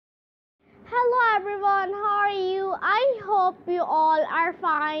everyone, how are you? I hope you all are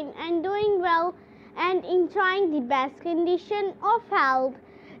fine and doing well and enjoying the best condition of health.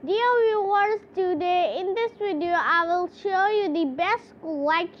 Dear viewers, today in this video I will show you the best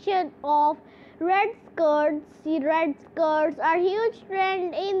collection of red skirts. Red skirts are huge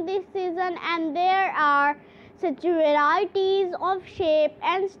trend in this season and there are such varieties of shape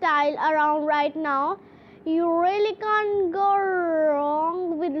and style around right now. You really can't go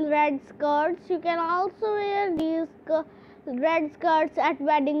wrong with red skirts. You can also wear these red skirts at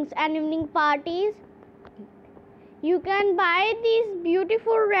weddings and evening parties. You can buy these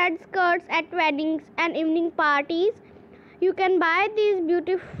beautiful red skirts at weddings and evening parties. You can buy these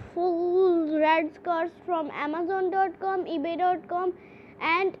beautiful red skirts from Amazon.com, eBay.com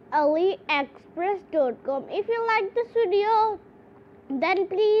and AliExpress.com. If you like this video, then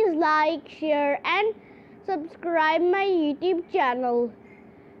please like, share and subscribe my YouTube channel.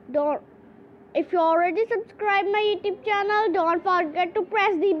 If you already subscribed my YouTube channel, don't forget to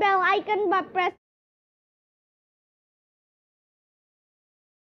press the bell icon by press